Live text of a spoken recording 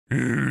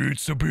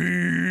It's a Binge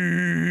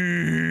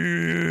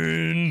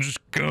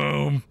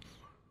Compilation.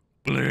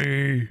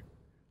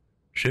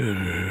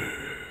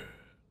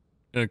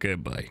 Okay,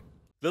 bye.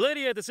 The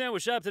lady at the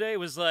sandwich shop today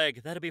was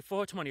like, "That'll be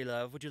 $4.20,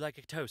 love. Would you like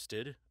it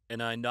toasted?"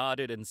 And I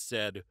nodded and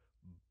said,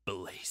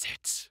 "Blaze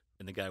it."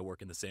 And the guy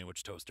working the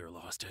sandwich toaster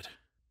lost it.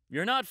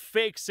 You're not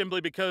fake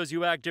simply because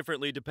you act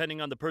differently depending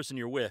on the person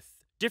you're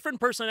with. Different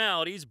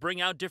personalities bring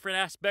out different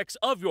aspects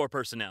of your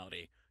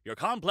personality. You're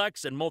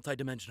complex and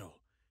multidimensional.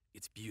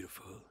 It's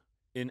beautiful.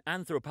 In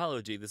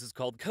anthropology, this is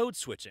called code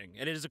switching,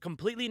 and it is a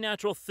completely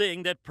natural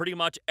thing that pretty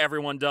much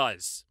everyone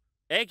does.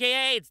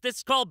 AKA, this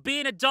is called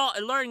being an adult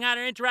and learning how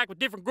to interact with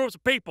different groups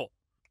of people.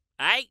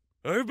 Aight?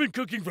 I've been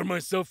cooking for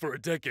myself for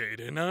a decade,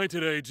 and I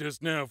today,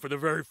 just now, for the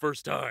very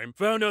first time,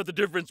 found out the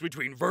difference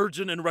between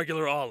virgin and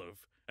regular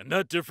olive. And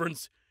that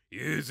difference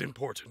is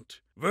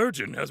important.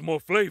 Virgin has more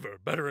flavor,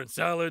 better in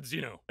salads,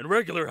 and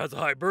regular has a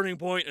high burning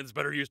point and is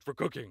better used for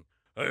cooking.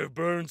 I have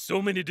burned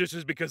so many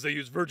dishes because I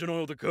use virgin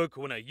oil to cook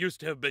when I used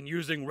to have been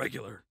using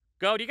regular.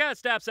 Goat, you gotta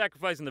stop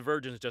sacrificing the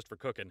virgins just for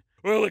cooking.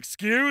 Well,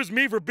 excuse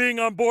me for being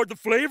on board the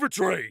flavor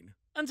train.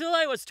 Until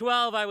I was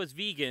 12, I was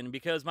vegan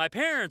because my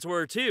parents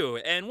were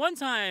too. And one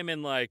time in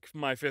my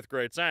 5th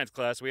grade science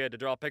class, we had to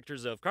draw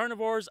pictures of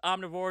carnivores,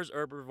 omnivores,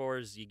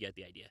 herbivores, you get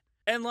the idea.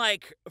 And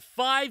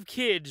 5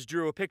 kids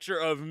drew a picture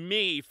of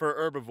me for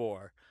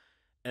herbivore.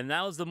 And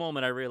that was the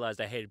moment I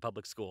realized I hated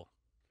public school.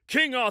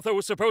 King Arthur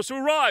was supposed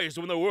to rise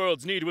when the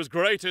world's need was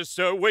greatest,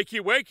 so wakey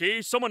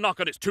wakey, someone knock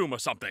on his tomb or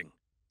something.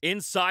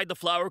 Inside the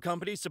flour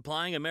company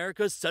supplying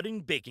America's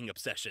sudden baking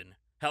obsession.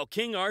 How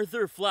King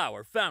Arthur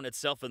flour found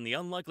itself in the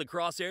unlikely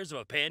crosshairs of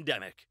a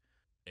pandemic.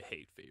 I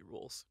hate fate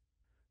rules.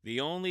 The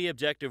only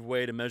objective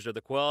way to measure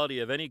the quality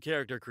of any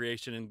character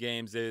creation in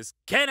games is,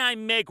 can I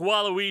make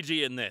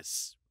Waluigi in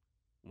this?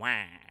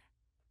 Wah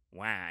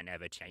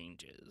never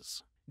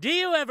changes. Do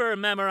you ever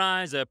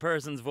memorize a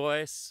person's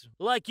voice?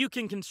 Like you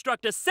can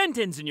construct a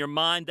sentence in your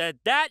mind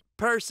that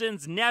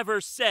person's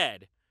never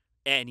said,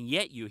 and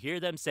yet you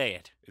hear them say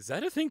it. Is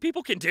that a thing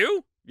people can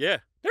do? Yeah.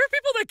 There are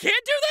people that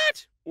can't do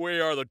that? We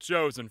are the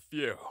chosen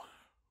few.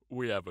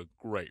 We have a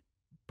great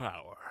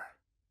power.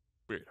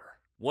 Peter.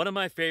 One of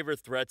my favorite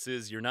threats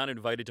is you're not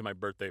invited to my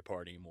birthday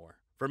party anymore.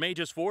 From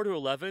ages 4 to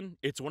 11,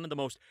 it's one of the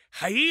most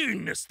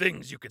heinous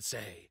things you could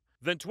say.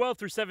 Then 12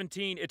 through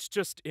 17, it's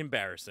just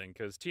embarrassing,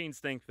 because teens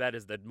think that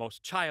is the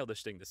most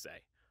childish thing to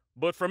say.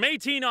 But from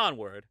 18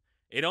 onward,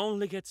 it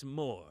only gets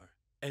more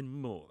and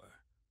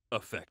more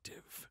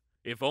effective.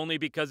 If only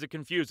because it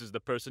confuses the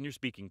person you're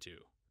speaking to.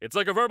 It's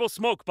like a verbal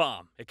smoke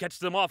bomb. It catches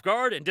them off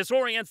guard and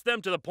disorients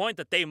them to the point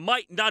that they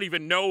might not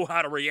even know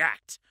how to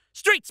react.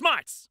 Street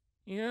smarts!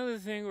 You know the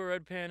thing where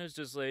red pandas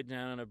just lay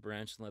down on a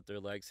branch and let their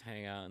legs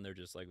hang out and they're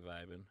just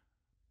vibing?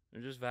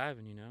 They're just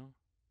vibing,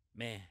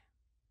 Man,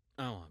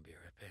 I want to be a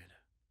red panda.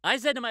 I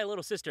said to my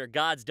little sister,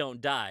 "Gods don't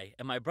die,"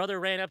 and my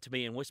brother ran up to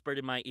me and whispered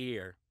in my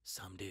ear,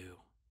 "Some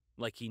do."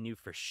 Like he knew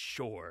for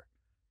sure.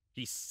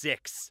 He's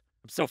 6.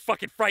 I'm so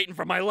fucking frightened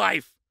for my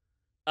life.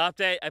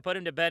 Update, I put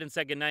him to bed and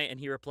said goodnight,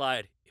 and he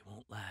replied, "It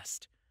won't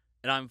last."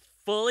 And I'm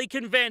fully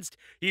convinced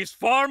he's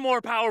far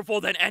more powerful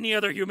than any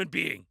other human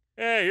being.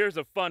 Hey, here's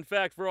a fun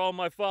fact for all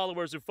my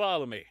followers who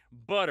follow me.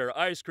 Butter,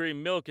 ice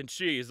cream, milk, and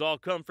cheese all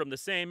come from the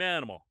same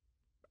animal.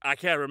 I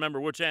can't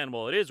remember which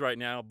animal it is right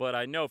now, but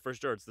I know for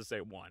sure it's the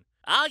same one.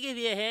 I'll give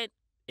you a hint.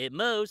 It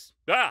moose.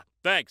 Ah,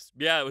 thanks.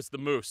 Yeah, it was the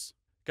moose.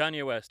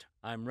 Kanye West,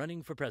 I'm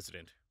running for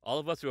president. All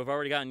of us who have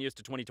already gotten used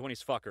to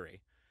 2020's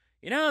fuckery.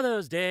 You know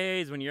those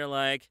days when you're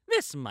like,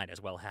 this might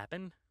as well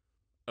happen?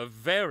 A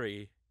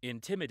very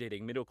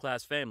intimidating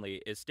middle-class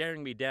family is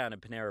staring me down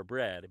at Panera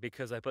Bread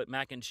because I put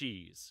mac and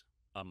cheese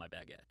on my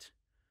baguette.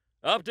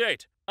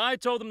 Update! I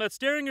told them that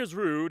staring is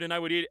rude and I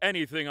would eat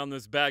anything on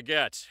this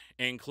baguette,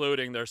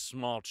 including their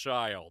small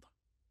child.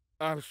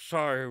 I'm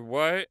sorry,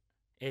 what?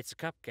 It's a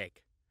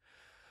cupcake.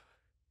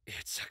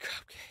 It's a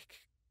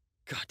cupcake.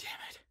 God damn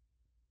it.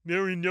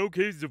 There were no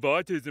cases of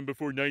autism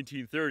before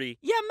 1930.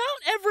 Yeah,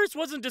 Mount Everest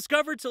wasn't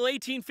discovered till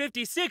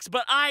 1856,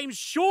 but I'm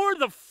sure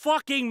the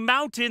fucking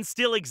mountain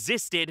still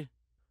existed.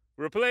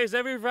 Replace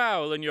every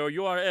vowel in your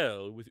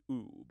URL with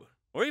oob.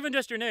 Or even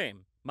just your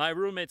name. My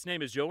roommate's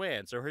name is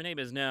Joanne, so her name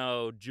is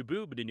now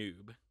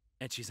Jaboob-de-noob.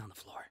 And she's on the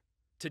floor.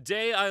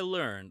 Today I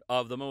learned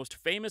of the most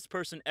famous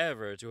person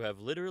ever to have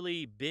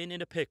literally been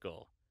in a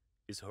pickle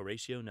is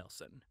Horatio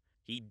Nelson.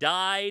 He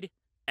died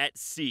at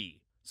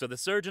sea. So the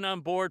surgeon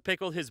on board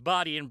pickled his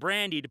body in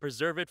brandy to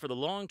preserve it for the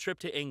long trip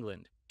to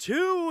England.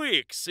 2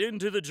 weeks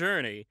into the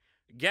journey,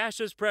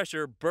 gaseous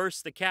pressure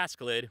burst the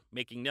cask lid,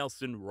 making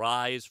Nelson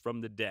rise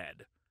from the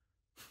dead.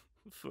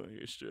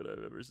 Funniest shit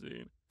I've ever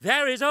seen.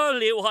 There is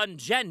only one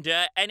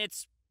gender, and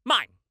it's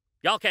mine.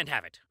 Y'all can't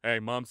have it. Hey,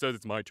 Mom says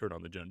it's my turn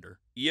on the gender.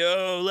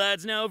 Yo,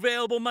 lads now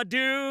available, my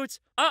dudes.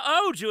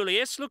 Uh-oh,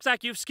 Julius, looks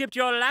like you've skipped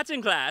your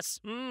Latin class.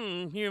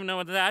 You know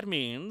what that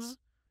means.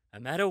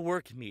 I'm at a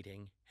work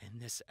meeting, and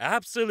this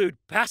absolute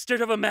bastard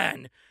of a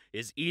man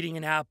is eating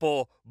an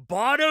apple,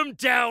 bottom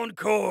down,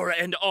 core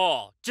and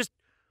all. Just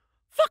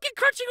fucking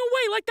crunching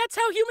away like that's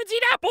how humans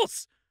eat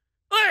apples.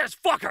 There's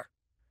fucker.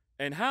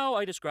 and how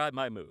I describe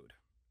my mood.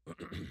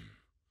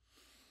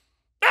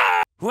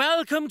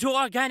 Welcome to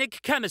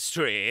Organic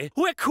Chemistry,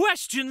 where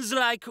questions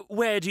like,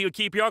 where do you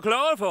keep your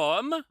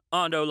chloroform,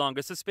 are no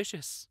longer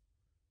suspicious.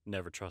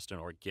 Never trust an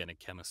organic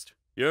chemist.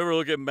 You ever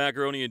look at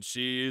macaroni and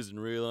cheese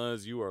and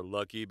realize you are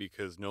lucky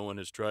because no one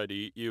has tried to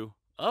eat you?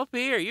 Oh,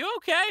 P, are you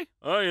okay?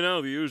 Oh, you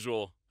know, the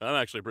usual. I'm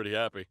actually pretty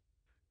happy.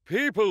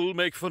 People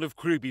make fun of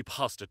creepy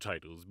pasta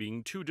titles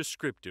being too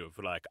descriptive,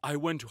 like, I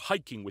went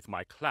hiking with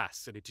my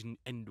class and it didn't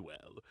end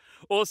well,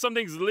 or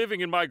something's living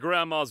in my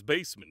grandma's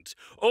basement,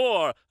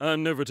 or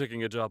I'm never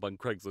taking a job on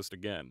Craigslist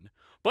again.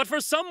 But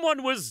for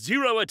someone with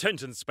zero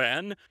attention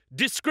span,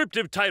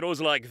 descriptive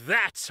titles like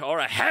that are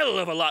a hell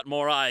of a lot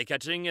more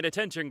eye-catching and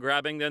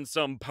attention-grabbing than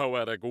some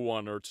poetic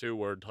one or two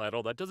word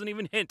title that doesn't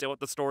even hint at what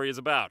the story is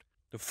about.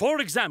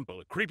 For example,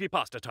 a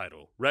creepypasta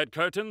title, Red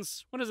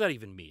Curtains? What does that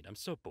even mean? I'm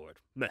so bored.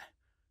 Meh.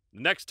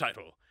 Next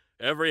title,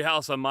 Every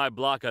house on my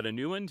block got a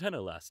new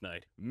antenna last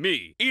night.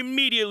 Me,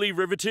 immediately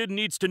riveted,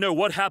 needs to know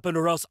what happened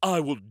or else I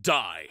will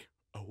die.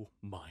 Oh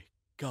my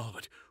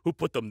God, who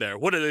put them there?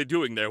 What are they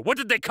doing there? What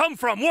did they come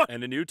from? What?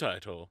 And a new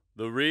title,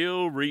 The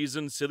Real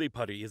Reason Silly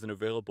Putty isn't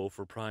available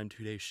for Prime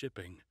 2-day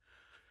shipping.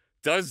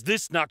 Does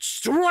this not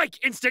strike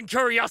instant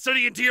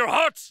curiosity into your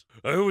heart?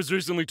 I was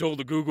recently told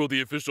to Google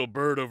the official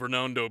bird over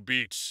Nando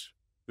Beach.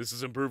 This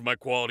has improved my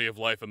quality of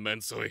life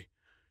immensely.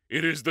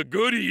 It is the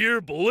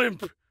Goodyear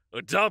blimp,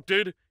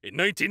 adopted in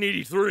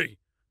 1983.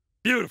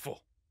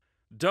 Beautiful.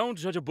 Don't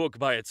judge a book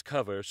by its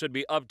cover should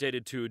be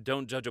updated to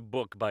Don't judge a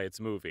book by its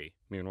movie.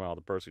 Meanwhile,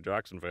 the Percy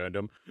Jackson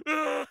fandom.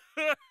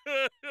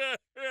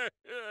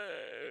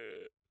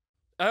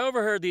 I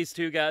overheard these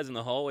two guys in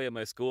the hallway at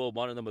my school.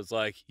 One of them was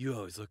like, "You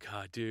always look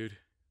hot, dude.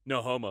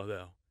 No homo,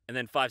 though." And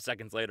then 5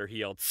 seconds later, he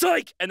yelled,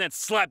 "Psych!" and then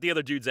slapped the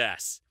other dude's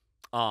ass.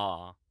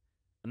 Aw,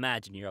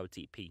 imagine your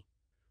OTP.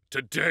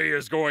 Today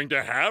is going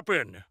to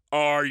happen.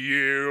 Are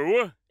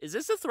you? Is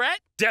this a threat?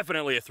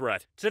 Definitely a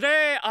threat.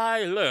 Today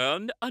I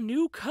learned a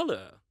new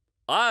color.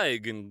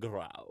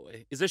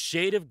 Eigengrau is a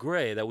shade of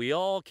gray that we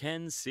all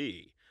can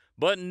see,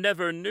 but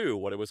never knew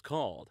what it was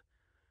called.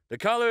 The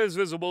color is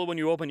visible when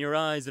you open your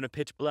eyes in a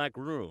pitch black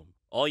room.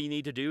 All you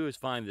need to do is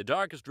find the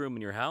darkest room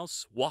in your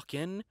house, walk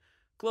in,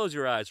 close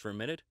your eyes for a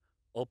minute,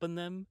 open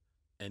them,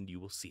 and you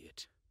will see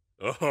it.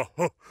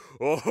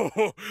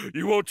 Oh,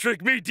 you won't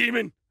trick me,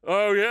 demon!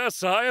 Oh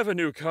yes, I have a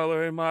new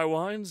color in my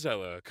wine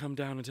cellar. Come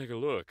down and take a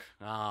look.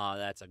 Ah,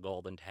 that's a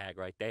golden tag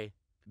right there.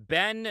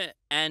 Ben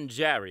and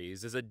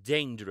Jerry's is a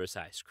dangerous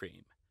ice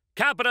cream.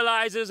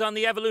 Capitalizes on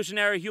the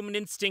evolutionary human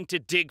instinct to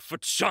dig for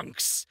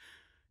chunks.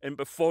 And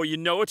before you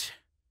know it,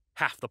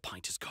 half the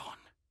pint is gone.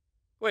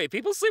 Wait,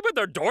 people sleep with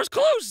their doors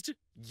closed?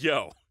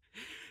 Yo,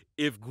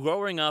 if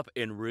growing up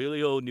in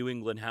really old New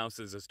England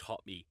houses has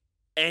taught me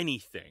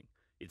anything,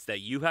 it's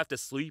that you have to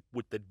sleep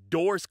with the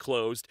doors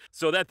closed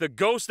so that the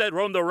ghosts that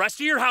roam the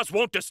rest of your house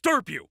won't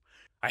disturb you.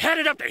 I had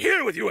it up to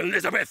here with you,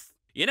 Elizabeth!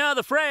 You know,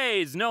 the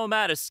phrase, no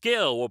amount of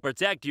skill will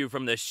protect you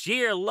from the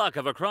sheer luck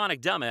of a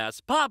chronic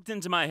dumbass, popped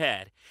into my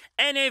head.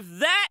 And if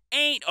that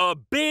ain't a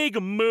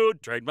big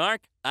mood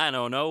trademark, I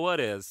don't know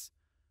what is.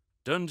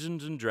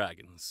 Dungeons and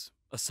Dragons,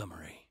 a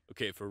summary.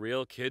 Okay, for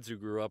real, kids who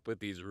grew up with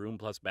these room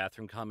plus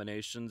bathroom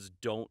combinations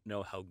don't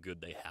know how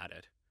good they had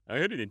it. I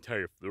had an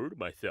entire floor to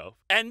myself.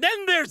 And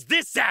then there's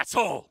this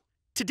asshole!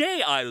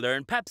 Today I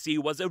learned Pepsi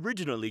was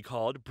originally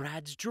called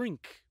Brad's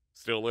Drink.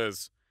 Still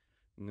is.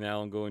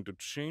 Now I'm going to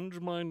change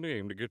my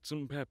name to get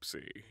some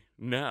Pepsi.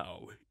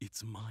 Now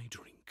it's my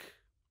drink.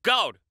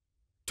 Code!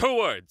 2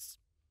 words.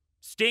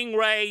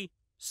 Stingray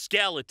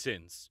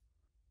skeletons.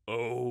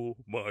 Oh,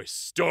 my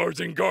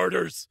stars and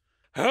garters!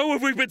 How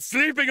have we been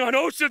sleeping on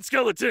ocean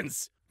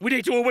skeletons? We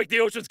need to awake the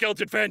ocean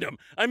skeleton fandom.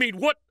 I mean,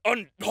 what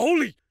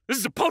unholy? This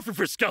is a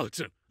pufferfish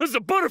skeleton. This is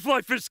a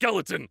butterfly fish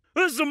skeleton.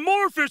 This is a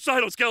morefish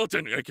idol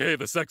skeleton, aka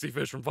the sexy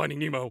fish from Finding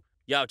Nemo.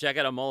 Yo, check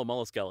out a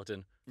Mola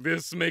skeleton.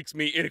 This makes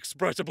me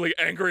inexpressibly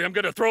angry. I'm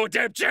gonna throw a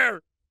damn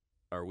chair!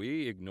 Are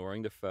we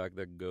ignoring the fact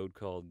that Goat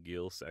called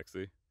Gil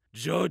sexy?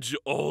 Judge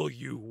all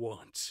you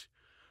want.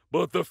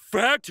 But the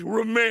fact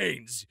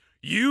remains,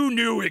 you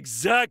knew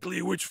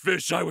exactly which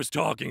fish I was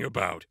talking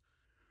about.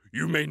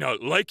 You may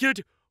not like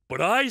it,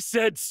 but I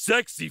said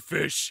sexy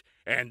fish,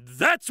 and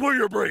that's where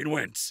your brain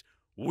went.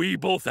 We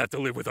both have to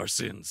live with our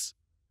sins.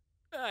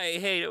 I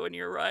hate it when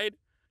you're right.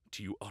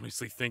 Do you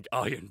honestly think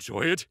I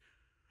enjoy it?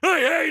 I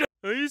hate it!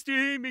 I used to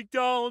eat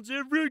McDonald's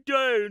every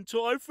day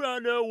until I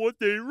found out what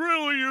they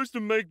really used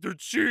to make their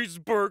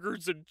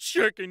cheeseburgers and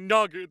chicken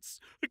nuggets.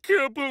 I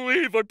can't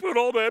believe I put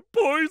all that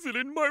poison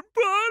in my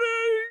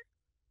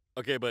body!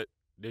 Okay, but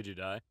did you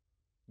die?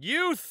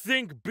 You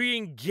think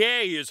being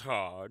gay is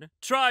hard?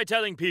 Try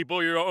telling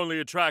people you're only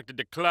attracted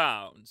to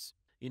clowns.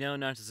 You know,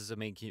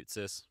 narcissism ain't cute,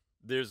 sis.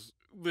 There's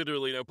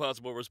literally no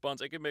possible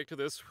response I can make to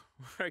this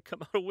where I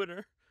come out a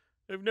winner.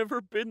 I've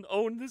never been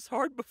owned this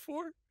hard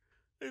before.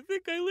 I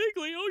think I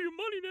legally owe you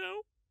money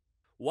now.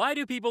 Why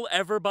do people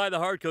ever buy the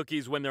hard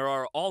cookies when there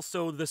are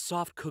also the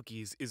soft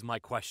cookies is my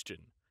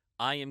question.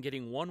 I am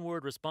getting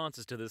one-word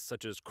responses to this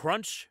such as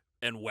crunch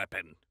and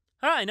weapon.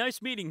 Hi,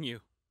 nice meeting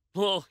you.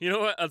 Well, you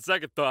know what? On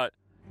second thought,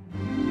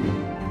 I'm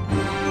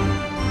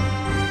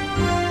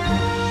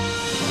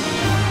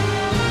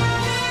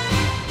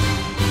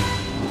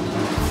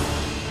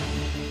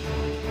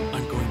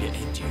going to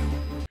end you.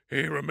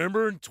 Hey,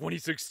 remember in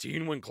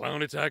 2016 when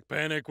clown attack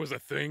panic was a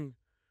thing?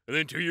 And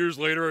then 2 years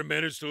later it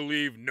managed to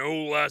leave no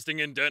lasting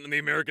indent in the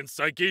American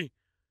psyche?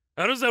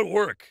 How does that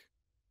work?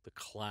 The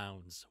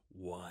clowns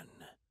won.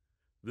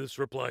 This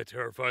reply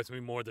terrifies me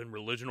more than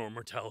religion or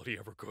mortality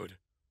ever could.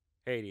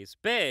 Hades,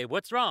 babe,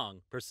 what's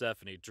wrong?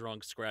 Persephone,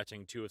 drunk,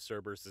 scratching two of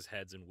Cerberus'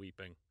 heads and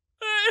weeping.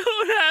 I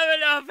don't have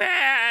enough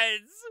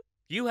hands!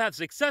 You have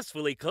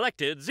successfully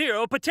collected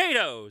 0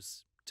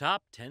 potatoes!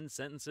 Top 10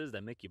 sentences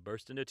that make you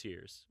burst into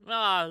tears.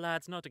 Ah,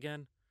 lads, not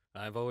again.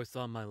 I've always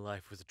thought my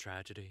life was a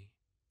tragedy,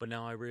 but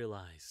now I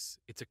realize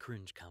it's a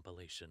cringe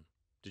compilation.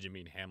 Did you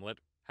mean Hamlet?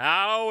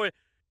 How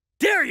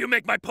dare you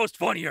make my post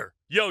funnier?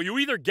 Yo, you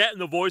either get in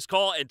the voice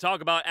call and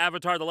talk about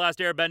Avatar The Last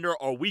Airbender,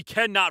 or we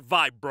cannot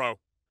vibe, bro.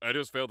 I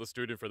just failed a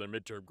student for their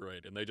midterm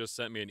grade, and they just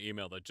sent me an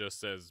email that just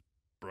says,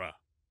 bruh.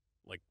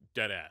 Like,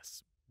 dead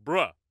ass.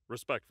 Bruh,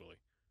 respectfully.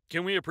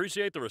 Can we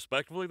appreciate the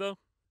respectfully, though?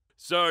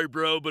 Sorry,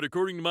 bro, but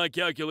according to my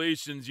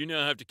calculations, you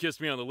now have to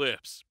kiss me on the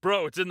lips.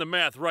 Bro, it's in the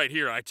math right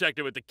here. I checked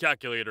it with the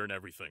calculator and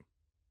everything.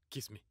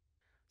 Kiss me.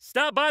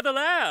 Stop by the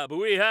lab.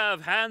 We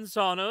have hand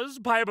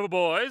saunas, Piper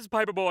Boys,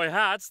 Piper Boy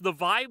hats, the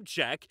vibe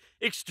check,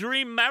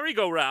 extreme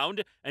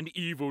merry-go-round, and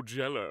evil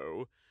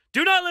jello.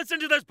 Do not listen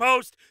to this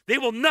post! They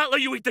will not let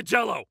you eat the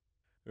jello!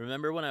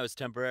 Remember when I was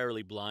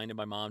temporarily blind and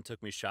my mom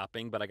took me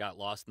shopping, but I got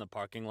lost in the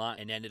parking lot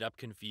and ended up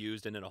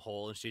confused and in a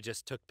hole and she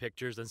just took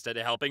pictures instead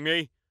of helping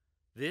me?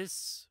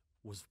 This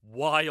was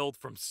wild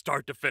from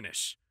start to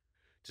finish.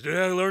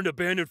 Today I learned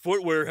abandoned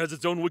footwear has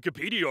its own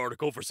Wikipedia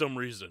article for some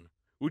reason,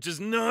 which is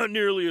not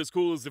nearly as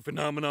cool as the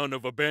phenomenon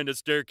of abandoned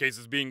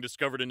staircases being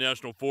discovered in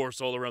national forests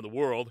all around the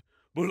world,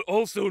 but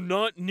also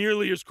not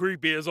nearly as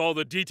creepy as all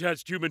the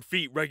detached human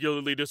feet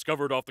regularly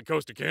discovered off the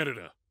coast of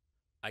Canada.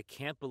 I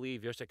can't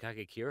believe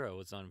Yoshikage Kiro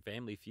was on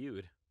Family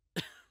Feud.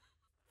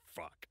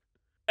 Fuck.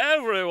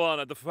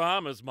 Everyone at the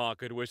farmer's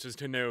market wishes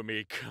to know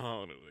me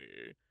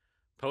carnally.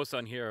 Posts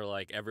on here are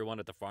like, everyone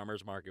at the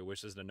farmer's market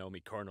wishes to know me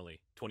carnally.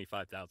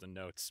 25,000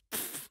 notes.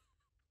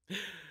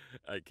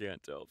 I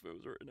can't tell if it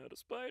was written out of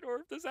spite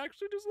or if this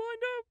actually just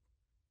lined up.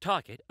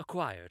 Target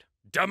acquired.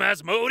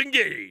 Dumbass mode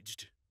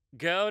engaged!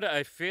 Goad,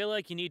 I feel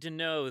like you need to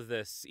know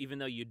this, even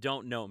though you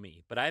don't know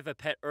me. But I have a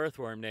pet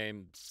earthworm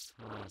named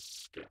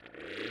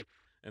Sasuke,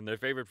 and their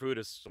favorite food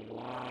is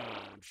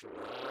cilantro.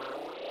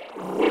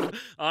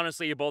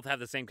 Honestly, you both have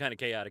the same kind of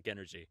chaotic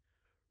energy.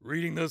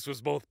 Reading this was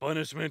both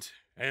punishment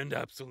and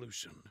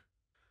absolution.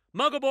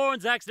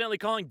 Muggleborn's accidentally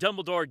calling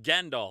Dumbledore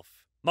Gandalf.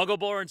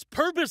 Muggleborn's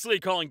purposely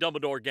calling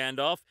Dumbledore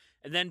Gandalf,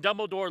 and then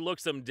Dumbledore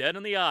looks him dead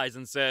in the eyes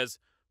and says,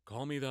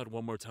 "Call me that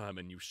one more time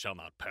and you shall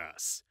not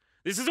pass."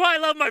 This is why I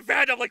love my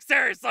fandom, like,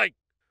 seriously!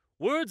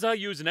 Words I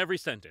use in every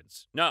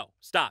sentence. No,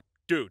 stop,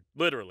 dude,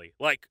 literally.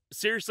 Like,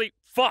 seriously,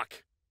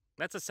 fuck!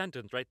 That's a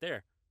sentence right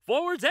there.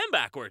 Forwards and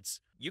backwards.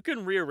 You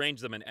can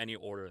rearrange them in any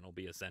order and it'll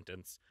be a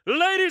sentence.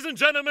 Ladies and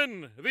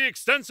gentlemen, the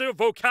extensive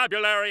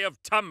vocabulary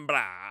of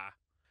Tumblr.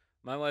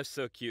 My wife's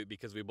so cute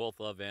because we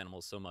both love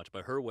animals so much,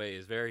 but her way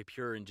is very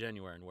pure and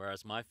genuine,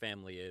 whereas my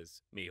family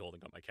is me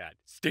holding up my cat.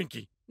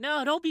 Stinky.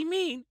 No, don't be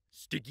mean.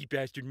 Stinky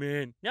bastard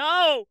man.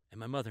 No! And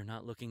my mother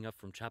not looking up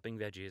from chopping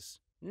veggies.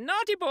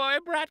 Naughty boy,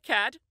 brat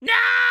cat. No!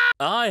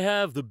 I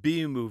have the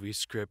B-movie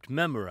script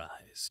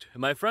memorized.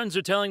 My friends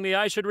are telling me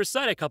I should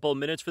recite a couple of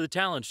minutes for the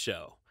talent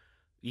show.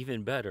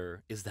 Even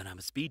better is that I'm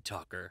a speed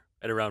talker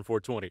at around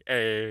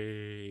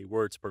 420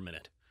 words per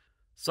minute.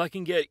 So I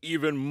can get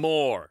even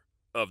more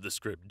of the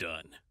script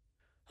done.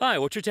 Hi,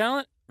 what's your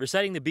talent?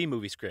 Reciting the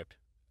B-movie script.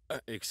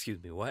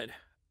 Excuse me, what?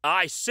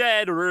 I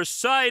said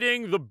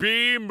reciting the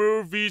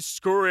B-movie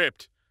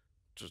script.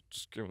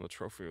 Just give them the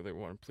trophy they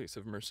want, please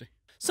have mercy.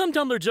 Some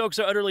Tumblr jokes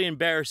are utterly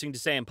embarrassing to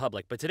say in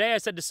public, but today I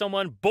said to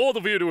someone, bold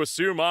of you to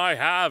assume I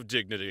have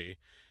dignity.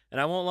 And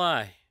I won't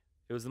lie,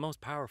 it was the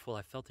most powerful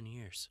I've felt in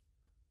years.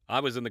 I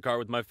was in the car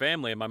with my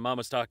family and my mom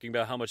was talking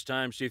about how much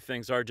time she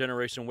thinks our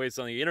generation wastes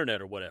on the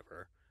internet or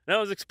whatever. And I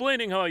was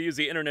explaining how I use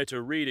the internet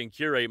to read and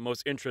curate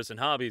most interests and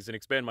hobbies and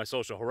expand my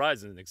social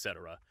horizons,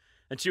 etc.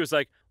 And she was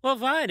like, well,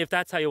 fine, if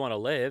that's how you want to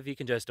live, you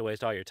can just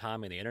waste all your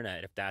time on the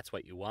internet if that's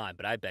what you want,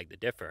 but I beg to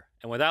differ.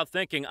 And without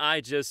thinking,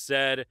 I just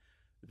said,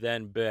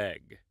 then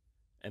beg.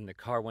 And the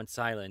car went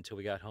silent until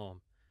we got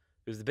home.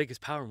 It was the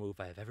biggest power move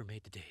I have ever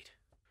made to date.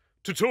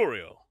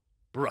 Tutorial.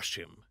 Brush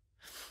him.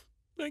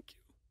 Thank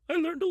you. I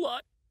learned a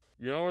lot.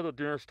 You know where the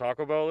nearest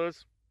Taco Bell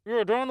is?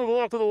 Yeah, down the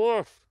block to the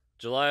left.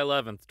 July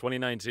 11th,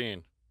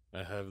 2019.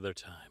 I have their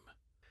time.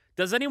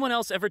 Does anyone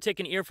else ever take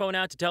an earphone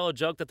out to tell a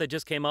joke that they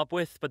just came up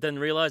with, but then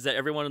realize that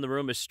everyone in the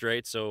room is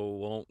straight, so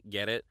won't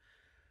get it?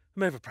 I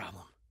may have a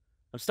problem.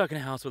 I'm stuck in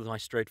a house with my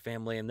straight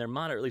family, and they're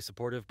moderately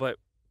supportive, but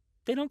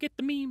they don't get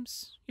the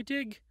memes. You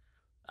dig?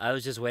 I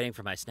was just waiting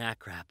for my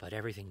snack wrap, but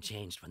everything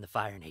changed when the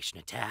Fire Nation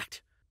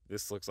attacked.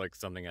 This looks like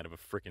something out of a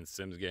frickin'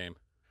 Sims game.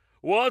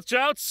 Watch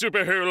out,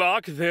 Super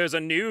Herlock! There's a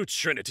new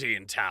Trinity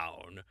in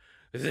town.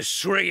 the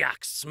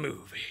Shreyak's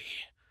movie.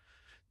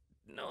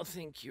 No,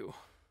 thank you.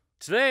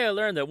 Today I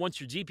learned that once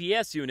your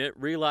GPS unit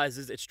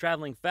realizes it's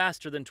traveling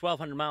faster than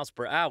 1,200 miles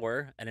per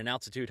hour at an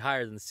altitude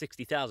higher than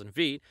 60,000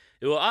 feet,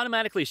 it will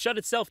automatically shut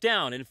itself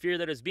down in fear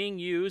that it's being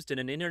used in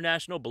an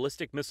international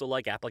ballistic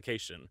missile-like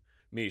application.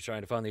 Me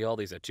trying to find the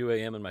Aldi's at 2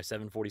 a.m. in my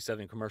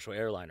 747 commercial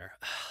airliner.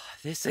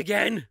 This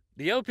again?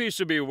 The OP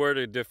should be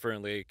worded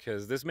differently,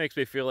 because this makes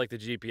me feel like the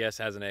GPS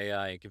has an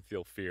AI and can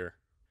feel fear.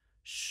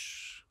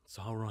 Shh, it's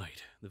all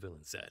right, the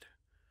villain said.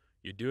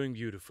 You're doing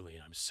beautifully,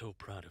 and I'm so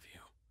proud of you.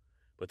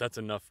 But that's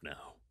enough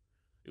now.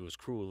 It was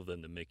cruel of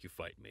them to make you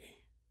fight me.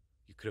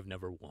 You could have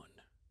never won.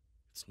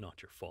 It's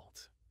not your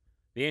fault.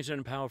 The ancient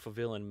and powerful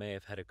villain may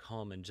have had a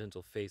calm and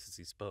gentle face as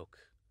he spoke,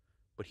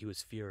 but he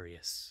was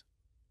furious.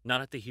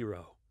 Not at the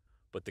hero,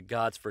 but the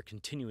gods for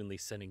continually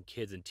sending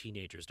kids and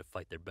teenagers to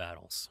fight their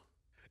battles.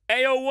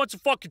 Ayo, what's a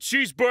fucking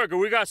cheeseburger?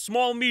 We got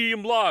small,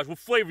 medium, large. What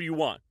flavor you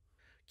want?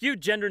 Cute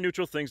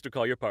gender-neutral things to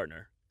call your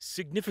partner.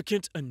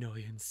 Significant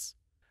annoyance.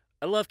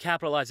 I love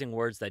capitalizing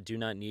words that do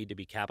not need to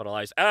be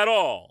capitalized at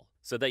all,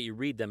 so that you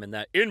read them in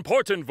that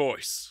important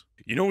voice.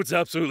 You know what's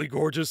absolutely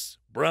gorgeous?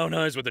 Brown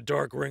eyes with a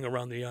dark ring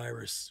around the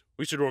iris.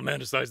 We should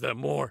romanticize that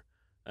more.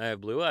 I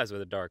have blue eyes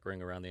with a dark ring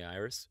around the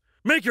iris.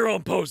 Make your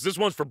own pose. This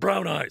one's for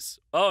brown eyes.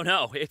 Oh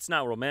no, it's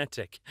not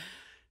romantic.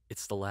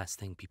 It's the last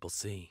thing people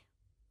see.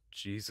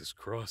 Jesus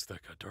Christ,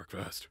 that got dark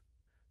fast.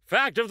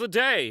 Fact of the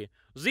day.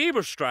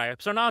 Zebra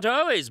stripes are not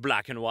always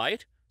black and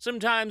white.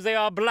 Sometimes they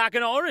are black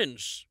and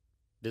orange.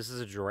 This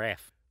is a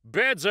giraffe.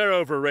 Beds are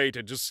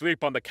overrated. Just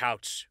sleep on the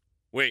couch.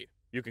 Wait,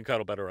 you can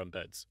cuddle better on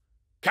beds.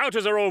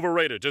 Couches are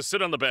overrated. Just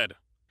sit on the bed.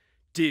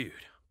 Dude,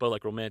 but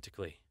like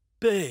romantically.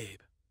 Babe,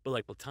 but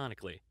like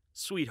platonically.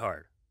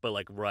 Sweetheart, but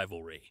like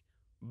rivalry.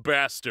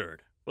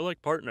 Bastard, but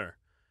like partner.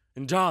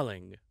 And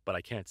darling, but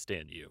I can't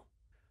stand you.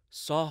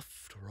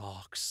 Soft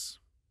rocks.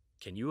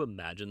 Can you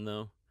imagine,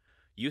 though?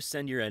 You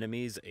send your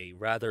enemies a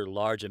rather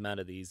large amount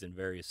of these in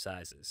various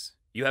sizes.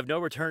 You have no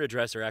return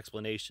address or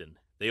explanation.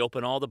 They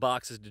open all the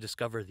boxes to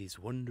discover these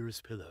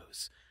wondrous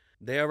pillows.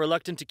 They are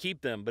reluctant to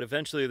keep them, but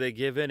eventually they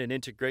give in and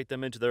integrate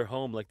them into their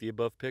home like the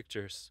above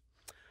pictures.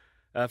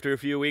 After a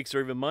few weeks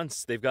or even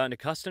months, they've gotten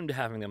accustomed to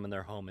having them in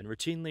their home and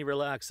routinely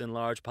relax in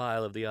large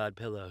pile of the odd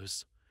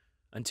pillows.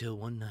 Until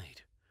one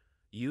night,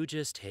 you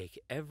just take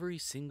every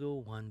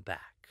single one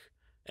back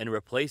and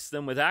replace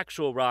them with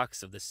actual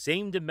rocks of the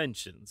same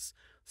dimensions,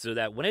 so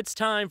that when it's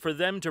time for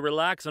them to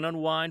relax and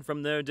unwind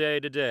from their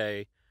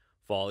day-to-day,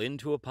 fall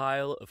into a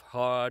pile of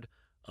hard,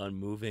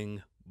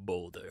 unmoving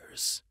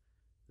boulders.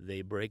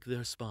 They break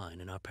their spine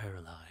and are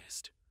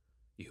paralyzed.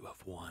 You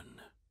have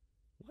won.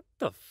 What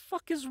the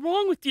fuck is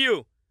wrong with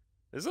you?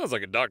 This sounds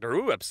like a Doctor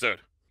Who episode.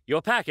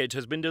 Your package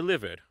has been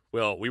delivered.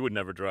 Well, we would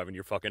never drive in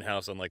your fucking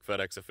house unlike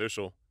FedEx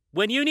official.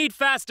 When you need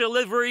fast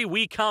delivery,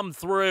 we come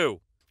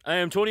through. I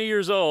am 20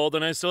 years old,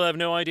 and I still have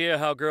no idea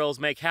how girls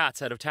make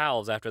hats out of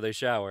towels after they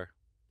shower.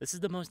 This is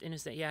the most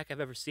innocent yak I've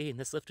ever seen.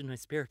 This lifted my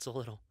spirits a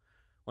little.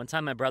 One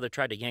time my brother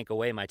tried to yank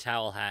away my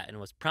towel hat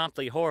and was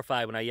promptly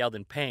horrified when I yelled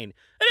in pain.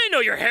 "I didn't know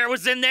your hair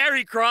was in there,"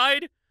 he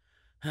cried.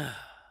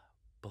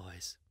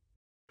 Boys.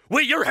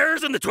 Wait, your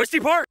hair's in the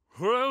twisty part?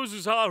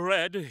 Roses are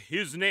red.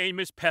 His name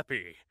is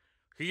Peppy.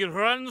 He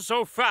runs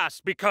so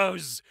fast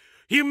because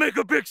he make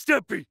a big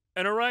steppy.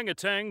 An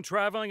orangutan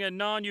traveling at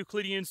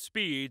non-Euclidean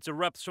speeds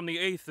erupts from the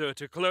aether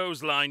to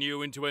clothesline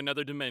you into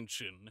another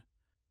dimension.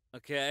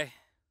 Okay.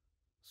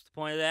 What's the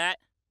point of that?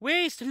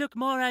 Ways to look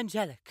more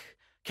angelic.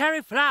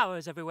 Carry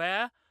flowers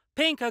everywhere.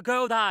 Pink or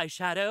gold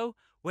eyeshadow.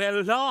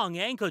 Wear long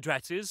ankle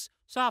dresses.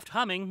 Soft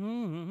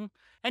humming.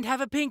 And have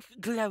a pink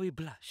glowy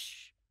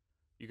blush.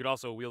 You could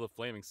also wield a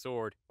flaming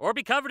sword. Or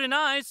be covered in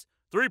eyes.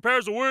 3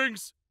 pairs of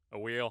wings. A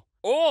wheel.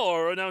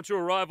 Or announce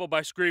your arrival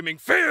by screaming,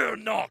 "Fear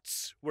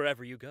not!"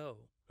 wherever you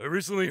go. I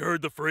recently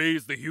heard the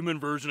phrase, the human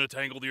version of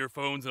tangled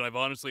earphones, and I've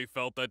honestly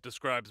felt that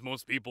describes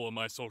most people in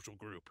my social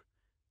group.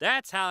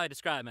 That's how I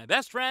describe my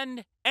best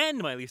friend and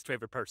my least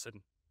favorite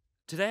person.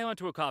 Today I went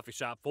to a coffee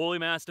shop, fully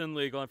masked and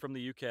legal. I'm from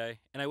the UK,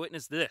 and I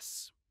witnessed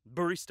this.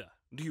 Barista,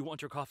 do you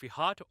want your coffee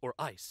hot or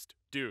iced?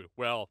 Dude,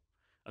 well,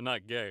 I'm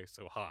not gay,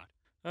 so hot.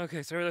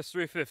 Okay, sir, that's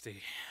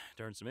 $3.50.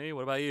 Turns to me,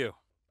 what about you?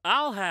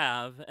 I'll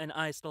have an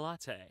iced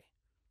latte.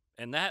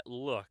 And that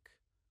look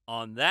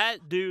on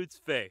that dude's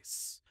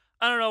face.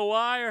 I don't know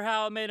why or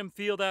how it made him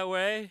feel that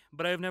way,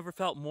 but I've never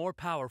felt more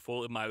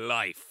powerful in my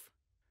life.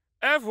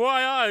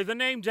 FYI, the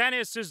name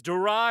Dennis is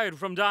derived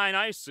from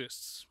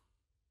Dionysus.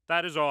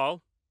 That is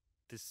all.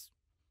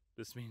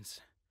 This means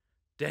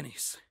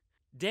Denny's.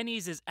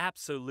 Denny's is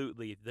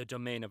absolutely the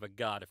domain of a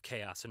god of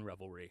chaos and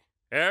revelry.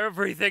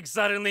 Everything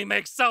suddenly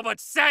makes so much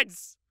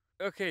sense!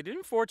 Okay,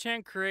 didn't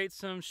 4chan create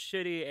some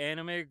shitty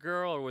anime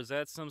girl, or was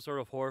that some sort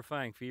of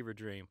horrifying fever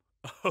dream?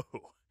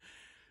 Oh,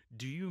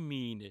 do you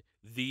mean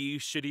the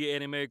shitty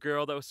anime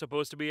girl that was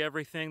supposed to be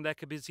everything that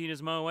could be seen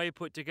as Moe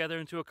put together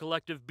into a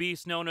collective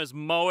beast known as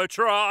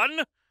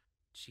Moetron?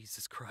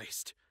 Jesus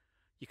Christ.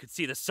 You could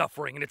see the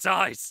suffering in its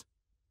eyes.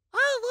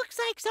 Oh, looks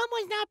like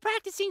someone's not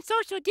practicing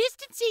social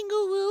distancing,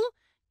 Uwu.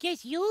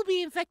 Guess you'll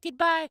be infected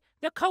by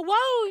the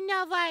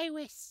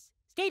coronavirus.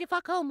 Stay the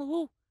fuck home,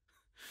 woo.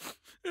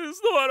 It's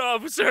not,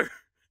 officer!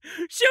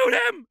 Shoot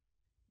him!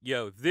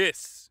 Yo,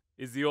 this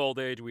is the old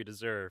age we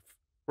deserve.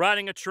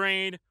 Riding a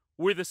train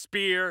with a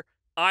spear,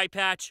 eye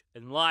patch,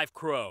 and live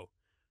crow.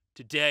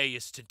 Today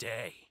is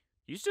today.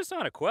 He's just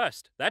on a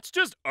quest. That's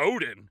just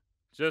Odin.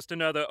 Just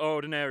another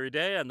ordinary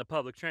day on the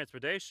public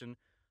transportation.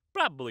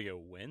 Probably a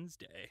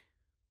Wednesday.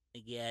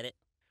 I get it.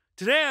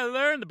 Today I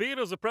learned the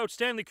Beatles approached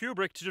Stanley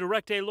Kubrick to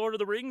direct a Lord of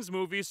the Rings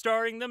movie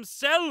starring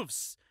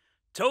themselves.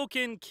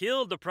 Tolkien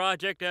killed the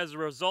project as a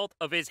result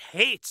of his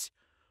hate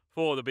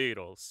for the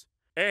Beatles.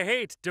 A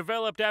hate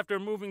developed after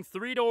moving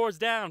 3 doors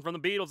down from the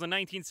Beatles in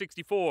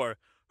 1964,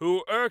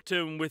 who irked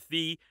him with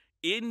the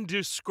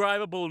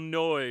indescribable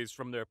noise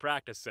from their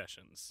practice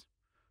sessions.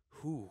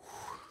 Whew.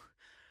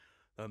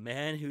 A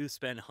man who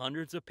spent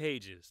hundreds of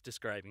pages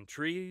describing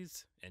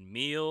trees and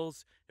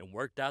meals and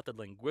worked out the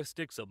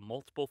linguistics of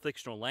multiple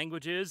fictional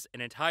languages,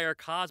 an entire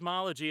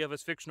cosmology of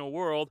his fictional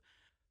world,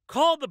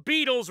 called the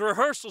Beatles'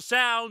 rehearsal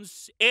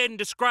sounds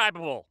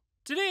indescribable.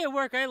 Today at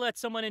work, I let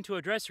someone into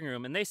a dressing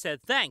room and they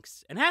said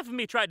thanks, and half of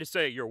me tried to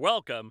say you're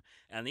welcome,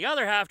 and the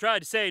other half tried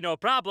to say no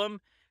problem,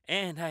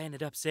 and I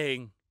ended up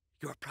saying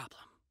your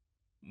problem.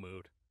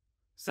 Mood.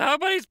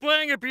 Somebody's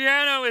playing a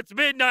piano. It's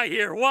midnight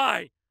here.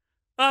 Why?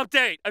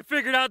 Update. I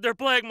figured out they're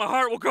playing My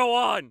Heart Will Go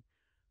On.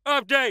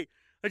 Update.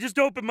 I just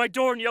opened my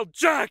door and yelled,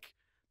 Jack!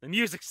 The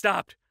music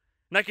stopped,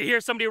 and I could hear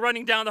somebody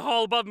running down the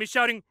hall above me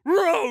shouting,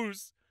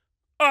 Rose!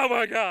 Oh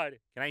my god.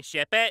 Can I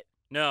ship it?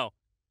 No.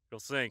 It'll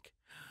sink.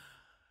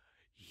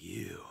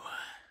 You.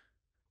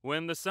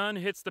 When the sun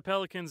hits the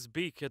pelican's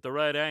beak at the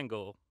right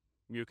angle,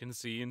 you can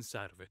see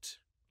inside of it.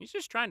 He's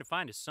just trying to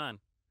find his son.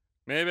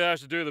 Maybe I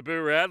should do the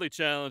Boo Radley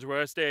challenge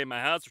where I stay in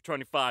my house for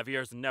 25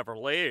 years and never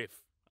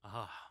leave.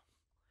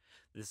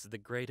 This is the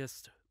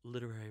greatest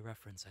literary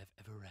reference I've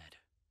ever read.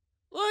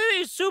 Look at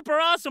these super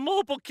awesome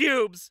opal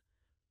cubes!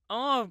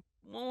 I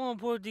want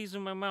to put these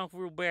in my mouth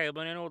real bad,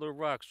 but I know they're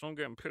rocks, so I'm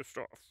getting pissed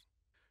off.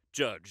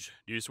 Judge,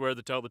 do you swear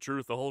to tell the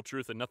truth, the whole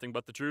truth, and nothing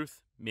but the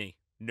truth? Me.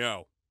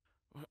 No.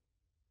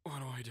 What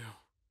do I do?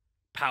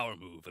 Power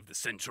move of the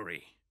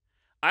century.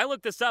 I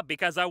looked this up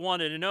because I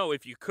wanted to know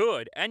if you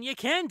could, and you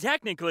can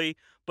technically,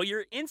 but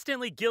you're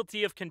instantly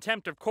guilty of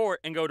contempt of court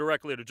and go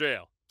directly to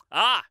jail.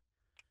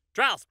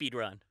 Trial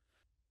speedrun.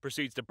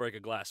 Proceeds to break a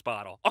glass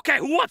bottle. Okay,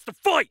 who wants to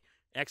fight?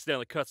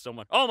 Accidentally cuts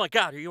someone. Oh my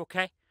god, are you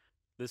okay?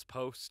 This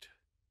post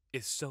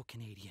is so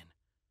Canadian.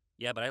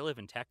 Yeah, but I live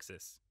in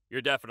Texas.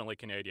 You're definitely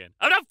Canadian.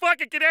 I'm not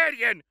fucking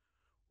Canadian!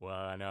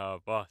 One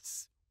of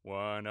us.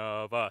 One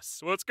of us.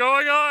 What's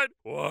going on?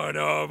 One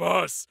of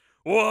us.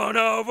 One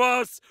of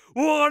us.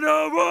 One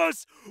of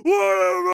us. One of us.